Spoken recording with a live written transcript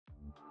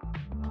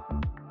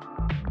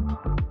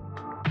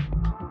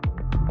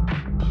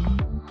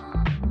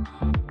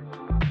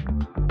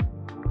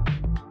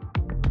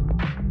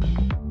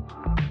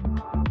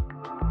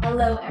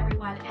Hello,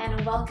 everyone,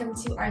 and welcome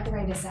to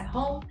Arthritis at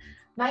Home.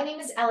 My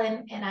name is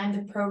Ellen, and I'm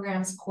the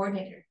program's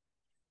coordinator.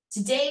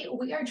 Today,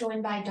 we are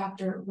joined by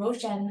Dr.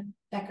 Roshan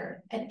Fekr,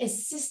 an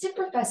assistant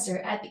professor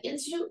at the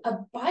Institute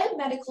of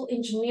Biomedical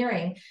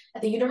Engineering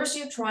at the University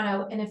of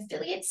Toronto, and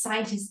affiliate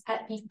scientist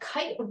at the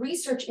KITE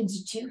Research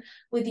Institute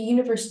with the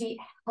University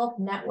Health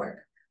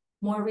Network.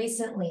 More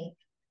recently,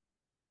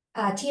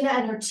 Tina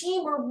and her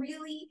team were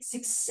really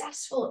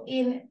successful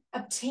in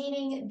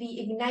obtaining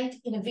the Ignite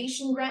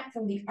Innovation Grant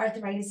from the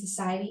Arthritis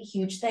Society.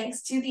 Huge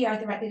thanks to the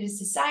Arthritis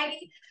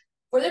Society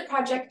for their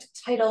project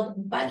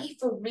titled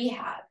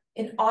Buddy4Rehab,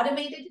 an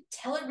automated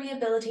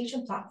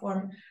tele-rehabilitation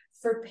platform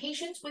for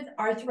patients with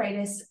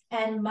arthritis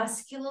and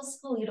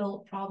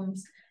musculoskeletal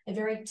problems. A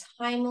very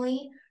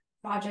timely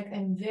project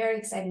I'm very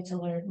excited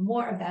to learn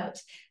more about.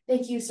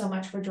 Thank you so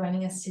much for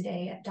joining us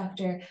today,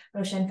 Dr.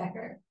 Roshan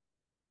Fekr.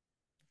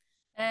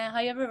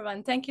 Hi,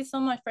 everyone. Thank you so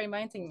much for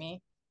inviting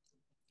me.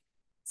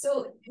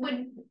 So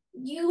would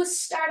you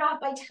start off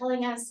by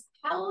telling us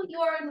how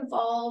you're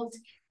involved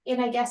in,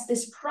 I guess,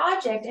 this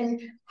project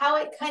and how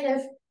it kind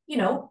of,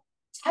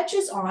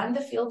 touches on the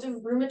field of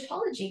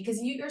rheumatology?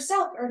 Because you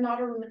yourself are not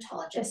a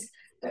rheumatologist,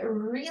 but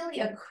really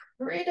a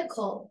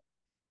critical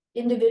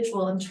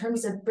individual in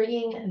terms of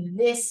bringing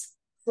this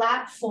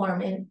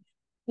platform in,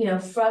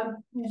 from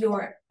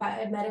your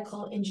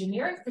biomedical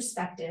engineering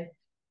perspective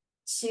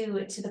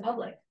to the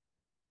public.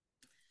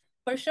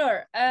 For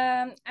sure.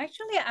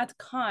 Actually, at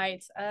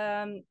KITE,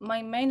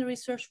 my main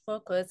research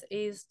focus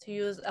is to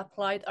use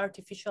applied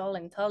artificial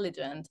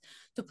intelligence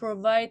to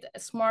provide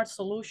smart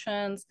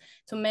solutions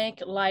to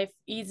make life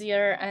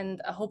easier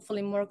and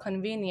hopefully more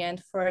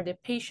convenient for the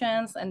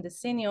patients and the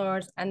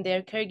seniors and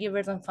their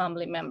caregivers and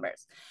family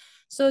members.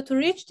 So to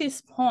reach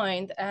this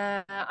point,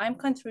 I'm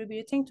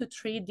contributing to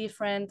 3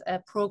 different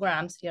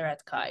programs here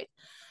at KITE.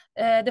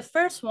 The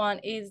first one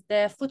is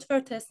the footwear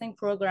testing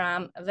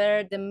program,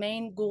 where the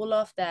main goal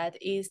of that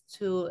is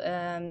to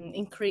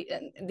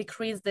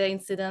decrease the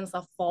incidence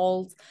of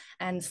falls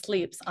and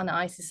slips on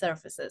icy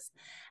surfaces.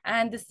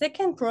 And the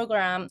second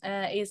program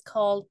is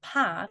called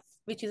PATH,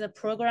 which is a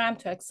program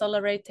to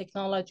accelerate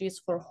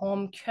technologies for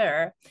home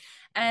care.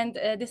 And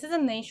this is a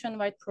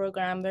nationwide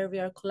program where we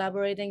are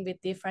collaborating with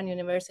different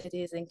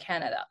universities in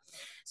Canada.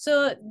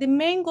 So the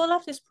main goal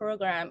of this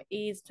program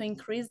is to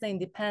increase the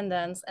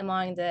independence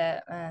among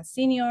the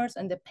seniors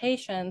and the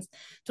patients,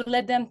 to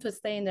let them to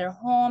stay in their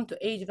home, to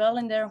age well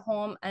in their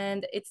home.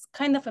 And it's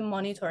kind of a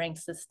monitoring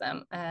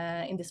system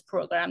in this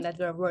program that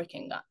we're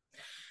working on.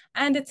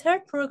 And the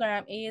third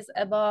program is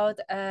about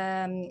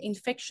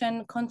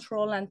infection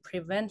control and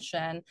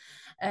prevention,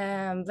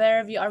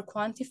 where we are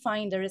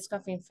quantifying the risk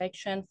of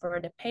infection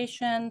for the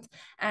patient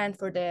and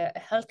for the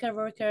healthcare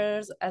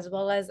workers, as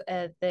well as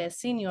the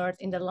seniors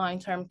in the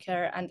long-term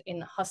care and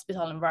in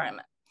hospital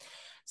environment.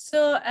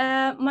 So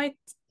my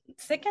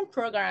second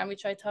program,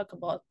 which I talk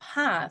about,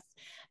 PATH,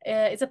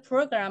 is a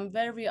program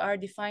where we are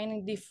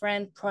defining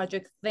different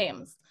project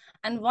themes.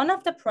 And one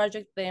of the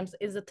project themes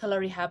is the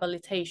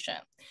tele-rehabilitation.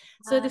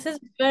 So this is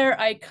where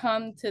I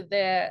come to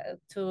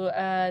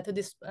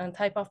this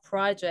type of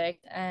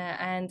project,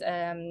 and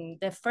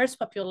the first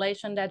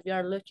population that we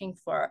are looking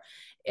for,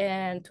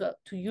 and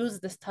to use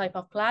this type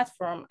of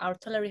platform, our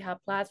tele-rehab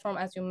platform,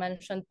 as you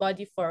mentioned,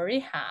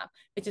 Buddy4Rehab,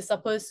 which is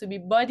supposed to be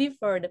body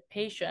for the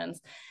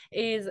patients,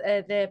 is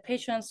the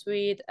patients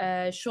with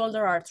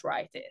shoulder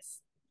arthritis.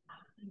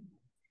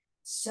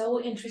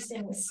 So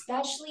interesting,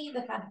 especially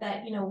the fact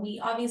that, we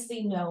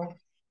obviously know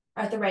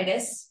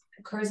arthritis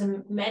occurs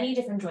in many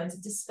different joints.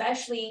 It's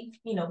especially,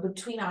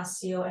 between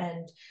osteo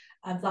and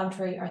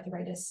inflammatory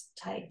arthritis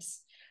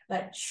types.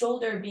 But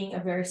shoulder being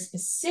a very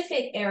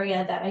specific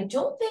area that I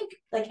don't think,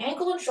 like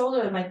ankle and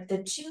shoulder, are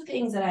the 2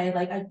 things that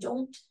I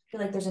don't feel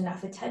like there's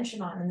enough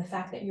attention on. And the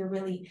fact that you're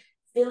really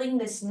filling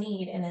this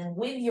need, and then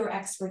with your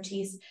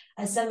expertise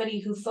as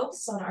somebody who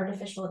focuses on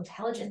artificial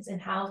intelligence and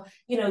how,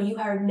 you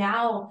are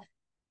now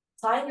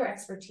applying your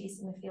expertise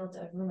in the field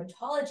of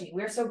rheumatology.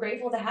 We're so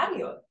grateful to have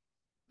you.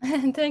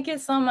 Thank you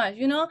so much.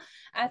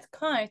 At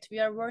KITE, we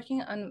are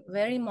working on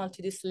very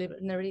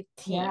multidisciplinary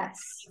team. Yes.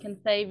 You can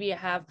say we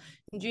have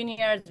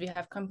engineers, we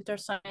have computer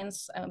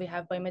science, we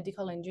have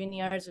biomedical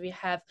engineers, we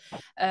have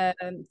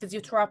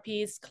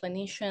physiotherapists,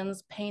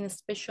 clinicians, pain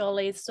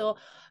specialists. So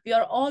we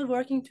are all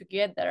working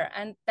together.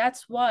 And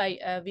that's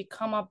why we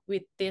come up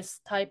with this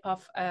type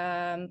of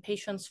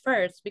patients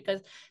first,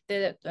 because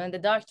the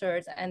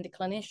doctors and the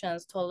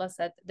clinicians told us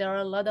that there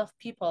are a lot of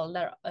people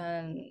that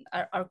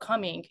are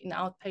coming in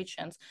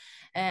outpatients,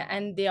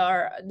 and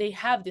they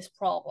have this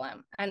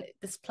problem, and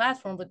this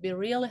platform would be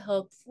really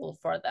helpful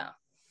for them.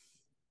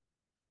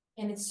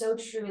 And it's so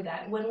true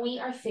that when we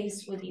are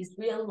faced with these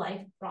real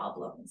life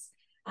problems,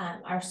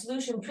 our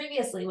solution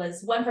previously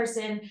was one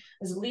person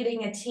was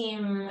leading a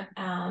team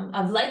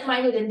of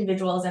like-minded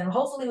individuals, and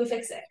hopefully we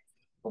fix it.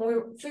 When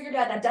we figured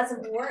out that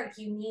doesn't work,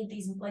 you need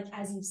these, like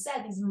as you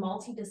said, these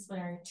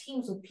multidisciplinary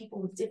teams with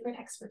people with different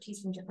expertise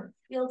from different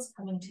fields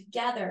coming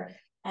together,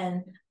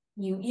 and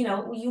you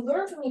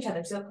learn from each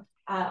other. So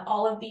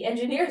all of the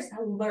engineers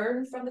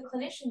learn from the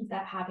clinicians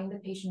that having the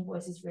patient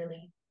voice is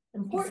really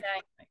important.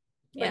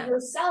 Exactly. But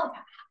yourself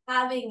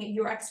having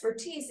your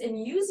expertise in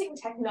using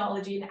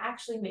technology and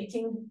actually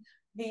making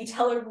the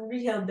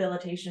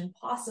tele-rehabilitation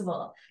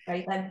possible,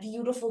 right? That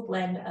beautiful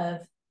blend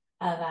of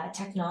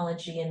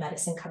technology and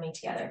medicine coming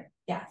together,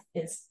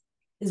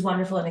 is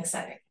wonderful and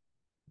exciting.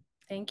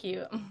 Thank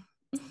you.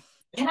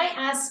 Can I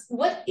ask,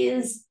 what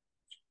is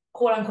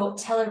quote unquote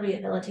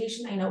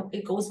tele-rehabilitation? I know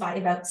it goes by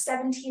about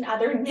 17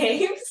 other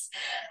names.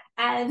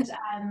 And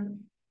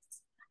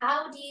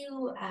how do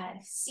you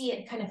see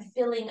it kind of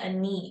filling a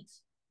need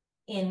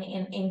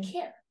in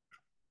care?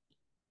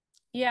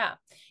 Yeah,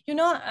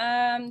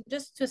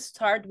 just to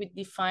start with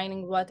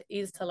defining what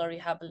is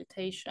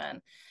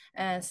tele-rehabilitation,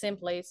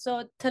 simply.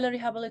 So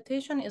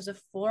tele-rehabilitation is a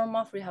form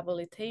of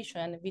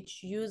rehabilitation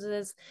which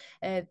uses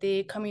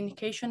the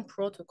communication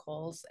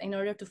protocols in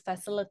order to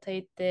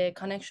facilitate the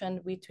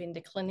connection between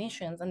the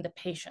clinicians and the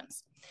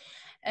patients.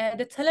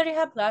 The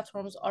tele-rehab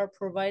platforms are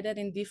provided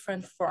in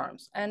different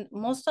forms, and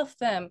most of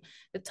them,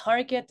 the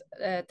target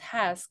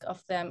task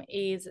of them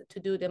is to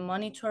do the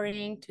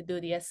monitoring, to do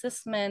the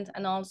assessment,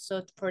 and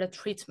also for the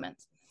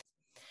treatment.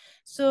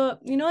 So,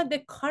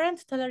 the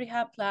current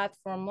tele-rehab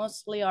platform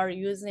mostly are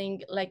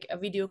using like a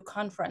video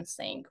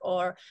conferencing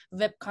or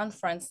web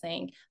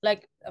conferencing,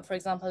 like for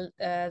example,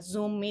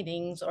 Zoom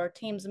meetings or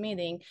Teams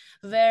meeting,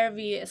 where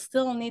we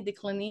still need the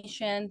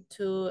clinician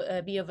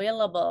to be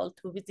available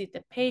to visit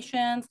the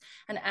patients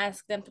and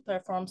ask them to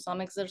perform some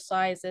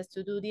exercises,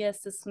 to do the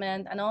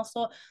assessment, and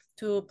also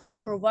to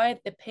provide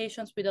the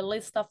patients with a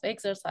list of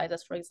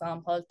exercises, for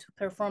example, to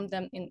perform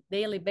them in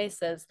daily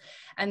basis,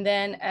 and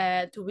then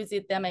to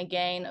visit them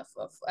again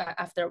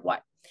after a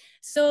while.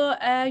 So,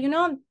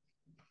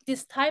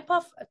 this type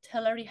of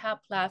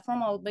tele-rehab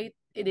platform, albeit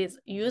it is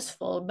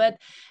useful, but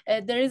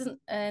there is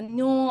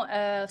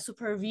no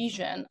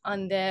supervision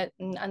on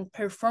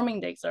performing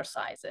the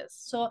exercises.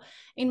 So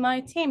in my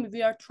team,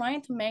 we are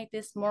trying to make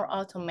this more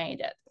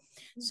automated.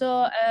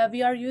 So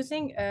we are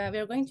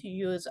going to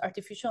use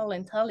artificial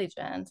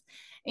intelligence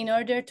in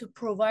order to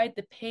provide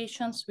the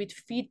patients with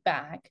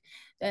feedback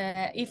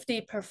if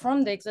they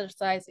perform the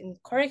exercise in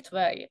correct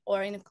way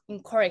or in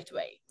incorrect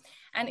way.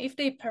 And if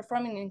they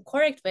perform in an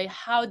incorrect way,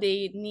 how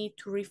they need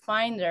to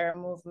refine their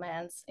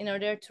movements in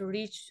order to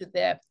reach to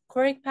the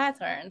correct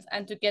patterns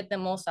and to get the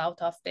most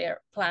out of their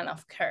plan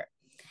of care.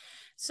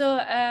 So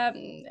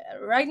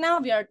right now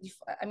we are,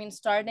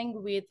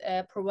 starting with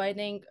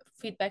providing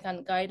feedback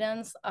and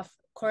guidance of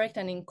correct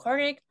and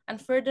incorrect, and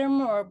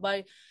furthermore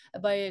by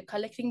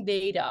collecting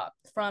data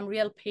from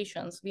real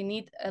patients. We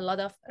need a lot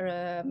of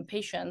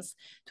patients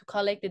to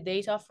collect the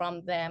data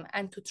from them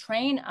and to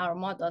train our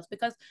models,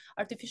 because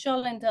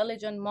artificial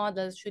intelligence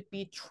models should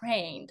be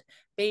trained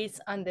based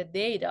on the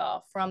data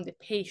from the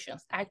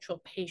patients,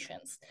 actual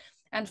patients.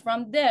 And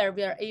from there,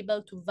 we are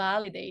able to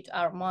validate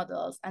our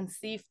models and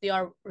see if they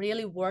are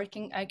really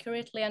working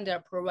accurately and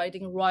they're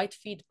providing right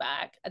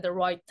feedback at the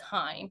right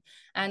time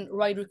and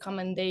right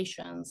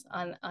recommendations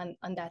on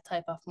that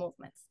type of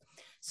movements.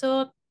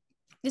 So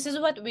this is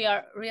what we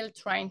are really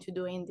trying to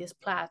do in this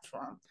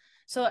platform.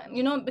 So,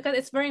 because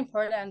it's very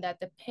important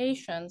that the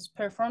patients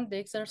perform the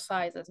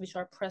exercises which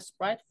are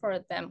prescribed for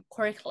them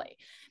correctly,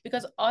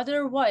 because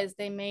otherwise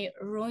they may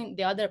ruin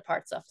the other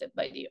parts of the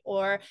body,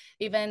 or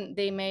even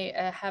they may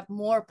have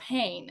more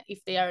pain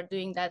if they are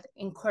doing that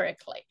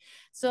incorrectly.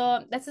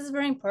 So this is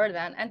very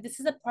important. And this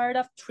is a part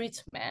of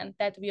treatment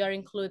that we are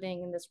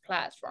including in this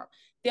platform.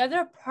 The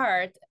other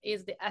part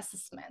is the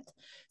assessment.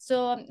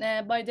 So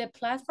by the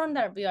platform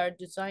that we are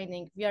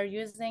designing, we are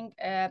using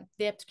a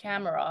depth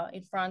camera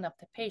in front of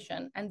the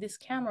patient, and this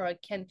camera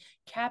can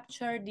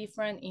capture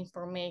different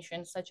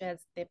information such as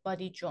the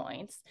body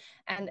joints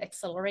and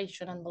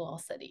acceleration and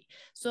velocity.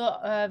 So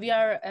we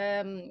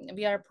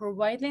are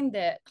providing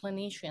the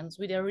clinicians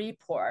with a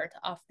report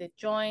of the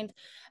joint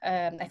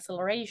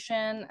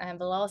acceleration and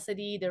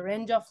velocity, the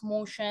range of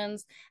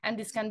motions, and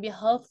this can be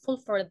helpful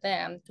for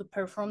them to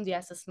perform the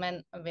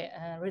assessment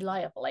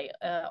reliably,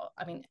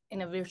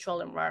 in a virtual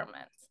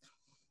environment.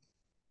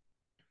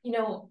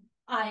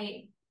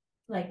 I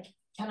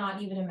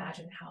cannot even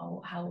imagine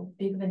how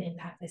big of an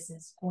impact this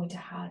is going to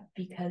have,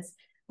 because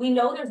we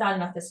know there's not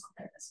enough physical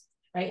therapists,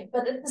 right?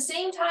 But at the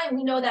same time,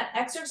 we know that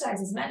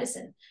exercise is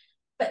medicine,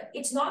 but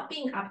it's not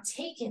being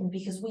uptaken,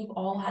 because we've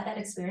all had that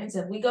experience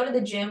of, we go to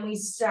the gym, we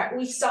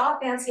saw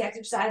fancy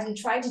exercise, we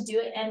tried to do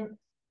it, and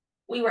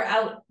we were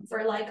out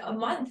for like a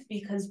month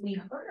because we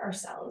hurt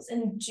ourselves.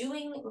 And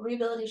doing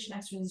rehabilitation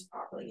exercises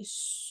properly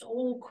is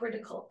so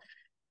critical.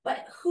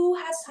 But who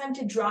has time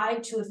to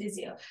drive to a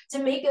physio, to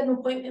make an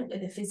appointment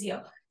with a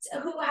physio?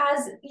 Who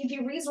has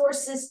the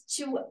resources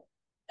to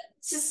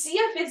see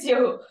a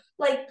physio,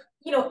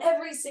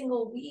 every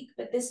single week?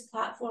 But this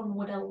platform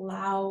would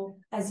allow,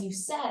 as you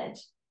said,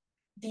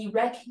 the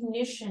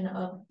recognition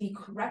of the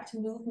correct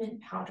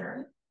movement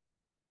pattern,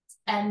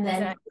 and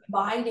then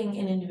providing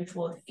an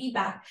individual with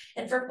feedback.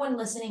 And for everyone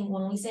listening,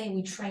 when we say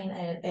we train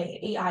an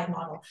AI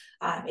model,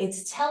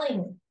 it's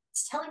telling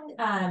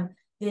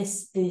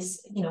this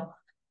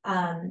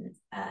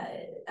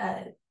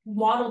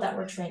model that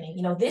we're training.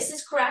 You know, this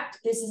is correct,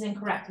 this is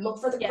incorrect. Look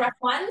for the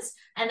correct ones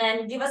and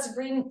then give us a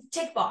green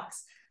tick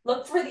box.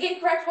 Look for the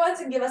incorrect ones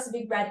and give us a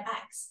big red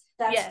X.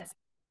 That's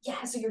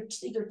so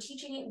you're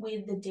teaching it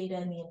with the data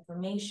and the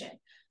information.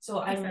 So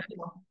I'm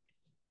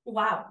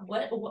wow,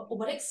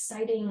 what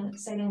exciting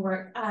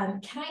work.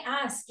 Can I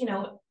ask, you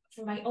know,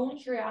 for my own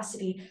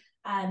curiosity,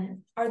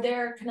 are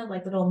there kind of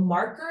like little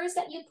markers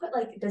that you put?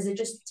 Like, does it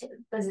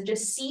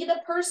just see the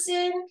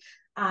person?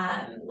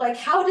 Like,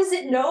 how does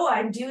it know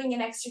I'm doing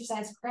an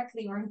exercise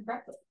correctly or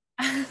incorrectly?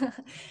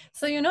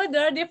 So, you know,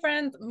 there are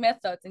different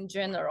methods in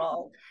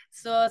general.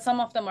 So some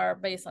of them are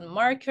based on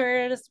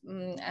markers,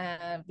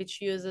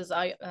 which uses,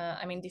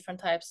 I mean, different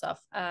types of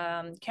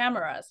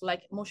cameras,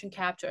 like motion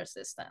capture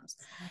systems.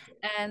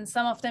 And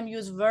some of them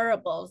use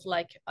variables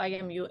like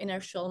IMU,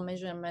 inertial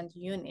measurement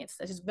units.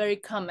 That is very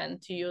common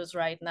to use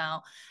right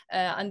now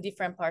on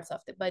different parts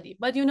of the body.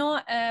 But, you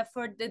know,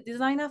 for the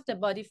design of the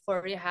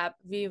Buddy4Rehab,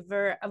 we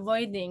were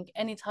avoiding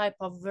any type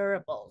of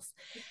variables.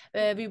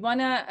 We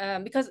wanna,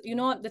 because, you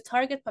know, the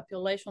target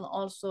population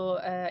also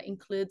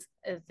includes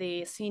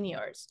the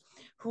seniors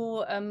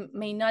who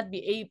may not be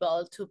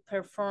able to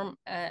perform,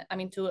 I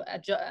mean, to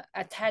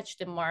attach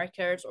the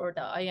markers or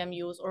the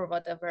IMUs or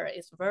whatever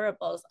is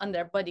variables on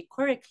their body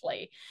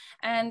correctly.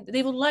 And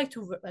they would like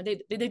to,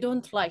 they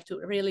don't like to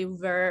really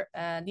wear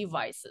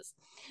devices.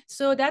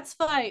 So that's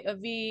why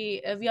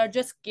we are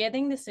just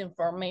getting this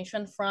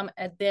information from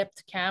a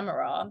depth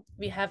camera.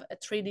 We have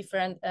 3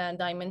 different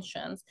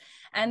dimensions,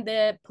 and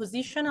the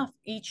position of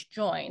each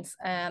joint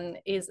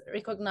is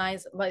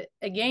recognized by,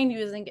 again,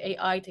 using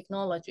AI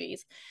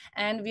technologies.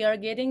 And we are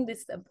getting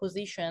these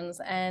positions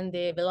and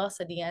the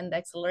velocity and the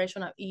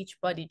acceleration of each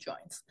body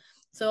joints.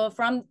 So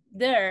from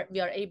there, we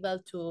are able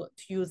to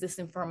use this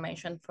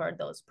information for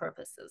those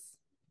purposes.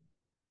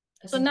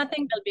 So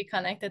nothing will be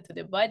connected to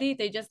the body.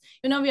 They just,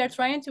 you know, we are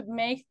trying to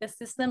make the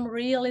system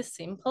really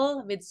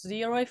simple with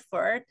 0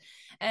 effort.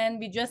 And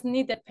we just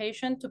need the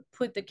patient to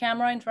put the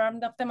camera in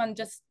front of them and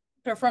just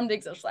perform the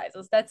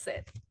exercises. That's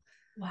it.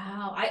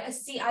 Wow.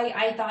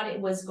 I thought it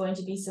was going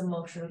to be some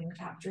motion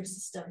capture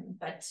system,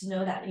 but to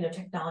know that, you know,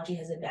 technology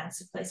has advanced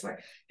to a place where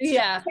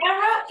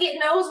camera, it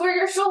knows where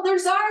your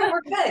shoulders are,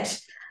 we're good.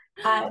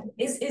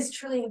 Is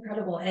truly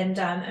incredible. And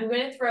I'm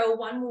going to throw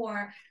one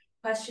more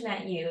question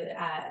at you,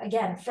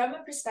 again, from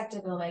a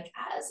perspective of, like,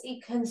 as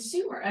a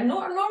consumer, a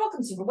normal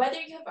consumer, whether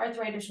you have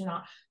arthritis or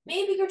not,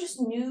 maybe you're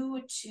just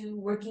new to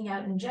working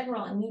out in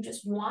general and you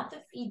just want the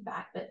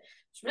feedback, but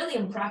it's really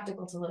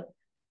impractical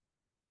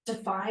to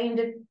find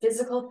a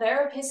physical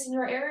therapist in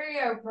your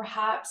area, or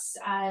perhaps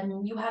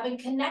you haven't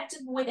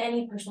connected with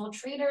any personal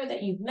trainer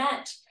that you've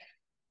met.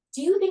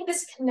 Do you think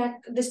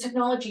this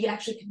technology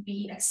actually could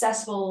be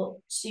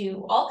accessible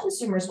to all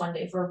consumers one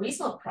day for a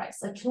reasonable price?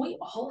 Like, can we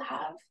all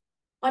have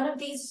one of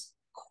these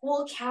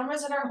cool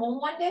cameras in our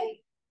home one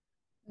day?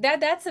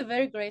 That's a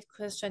very great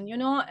question. You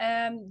know,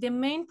 the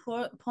main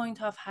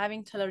point of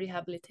having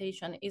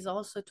tele-rehabilitation is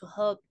also to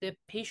help the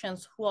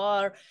patients who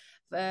are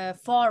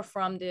far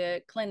from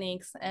the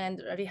clinics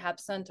and rehab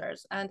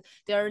centers, and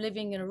they are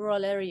living in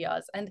rural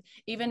areas. And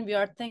even we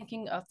are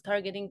thinking of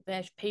targeting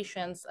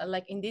patients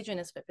like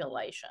indigenous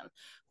population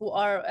who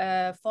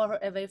are far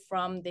away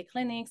from the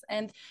clinics,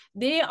 and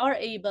they are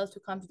able to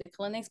come to the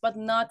clinics, but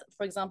not,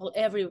 for example,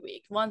 every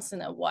week, once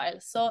in a while.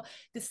 So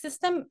the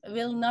system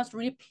will not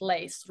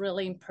replace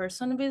really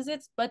in-person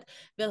visits, but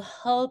will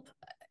help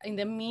in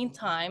the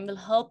meantime, will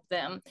help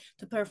them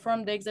to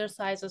perform the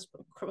exercises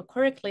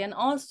correctly. And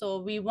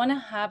also we want to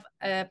have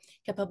a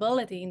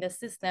capability in the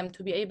system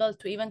to be able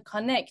to even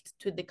connect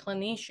to the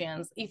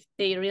clinicians if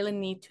they really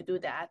need to do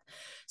that.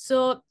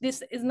 So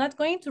this is not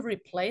going to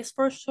replace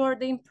for sure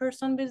the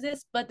in-person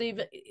visits, but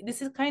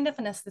this is kind of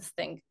an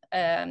assisting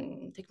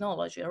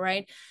technology,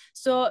 right?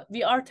 So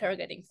we are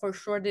targeting for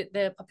sure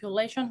the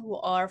population who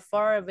are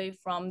far away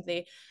from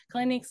the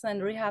clinics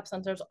and rehab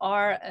centers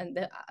are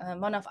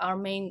one of our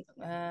main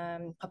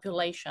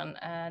population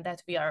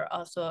that we are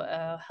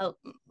also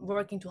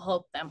working to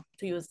help them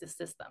to use this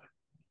system.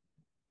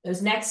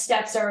 Those next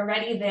steps are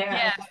already there.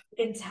 Yeah.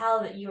 I can tell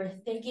that you are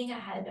thinking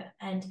ahead.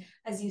 And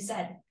as you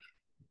said,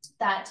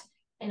 that,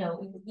 you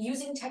know,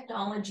 using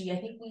technology, I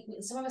think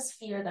some of us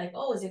fear, like,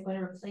 oh, is it going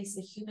to replace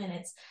the human?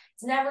 It's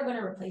never going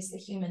to replace the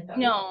human. But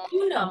no, what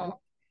you know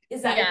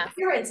is that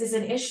appearance is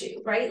an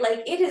issue, right?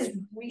 Like, it is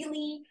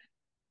really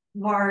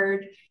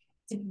hard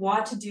to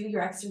want to do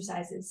your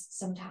exercises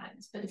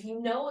sometimes, but if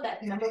you know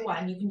that, number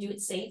one, you can do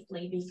it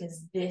safely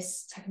because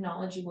this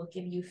technology will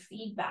give you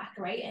feedback,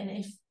 right? And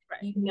if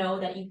you know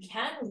that you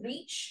can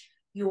reach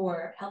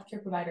your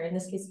healthcare provider, in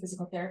this case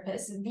physical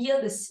therapist,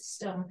 via the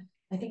system,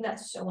 I think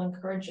that's so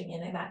encouraging,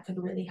 and that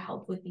could really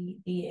help with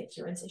the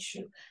adherence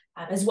issue,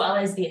 as well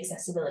as the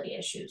accessibility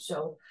issue.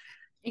 So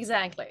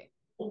exactly,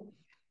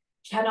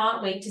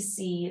 cannot wait to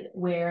see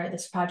where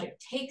this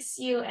project takes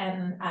you.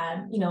 And,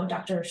 you know,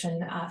 Dr. Roshan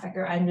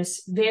Fekr, I'm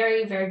just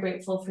very, very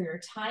grateful for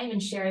your time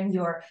and sharing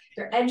your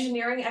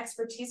engineering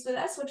expertise with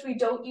us, which we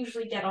don't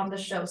usually get on the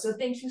show. So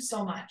thank you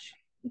so much.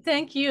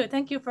 Thank you.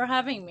 Thank you for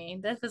having me.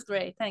 That was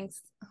great.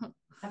 Thanks.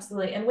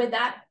 Absolutely. And with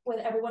that, with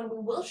everyone, we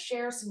will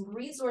share some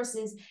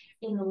resources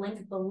in the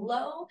link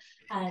below,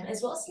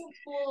 as well as some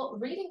cool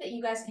reading that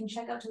you guys can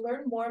check out to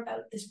learn more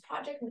about this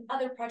project and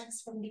other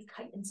projects from the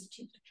KITE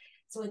Institute.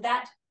 So with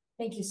that,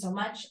 thank you so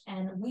much,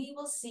 and we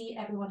will see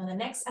everyone on the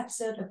next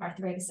episode of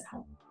Arthritis at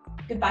Home.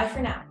 Goodbye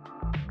for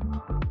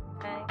now.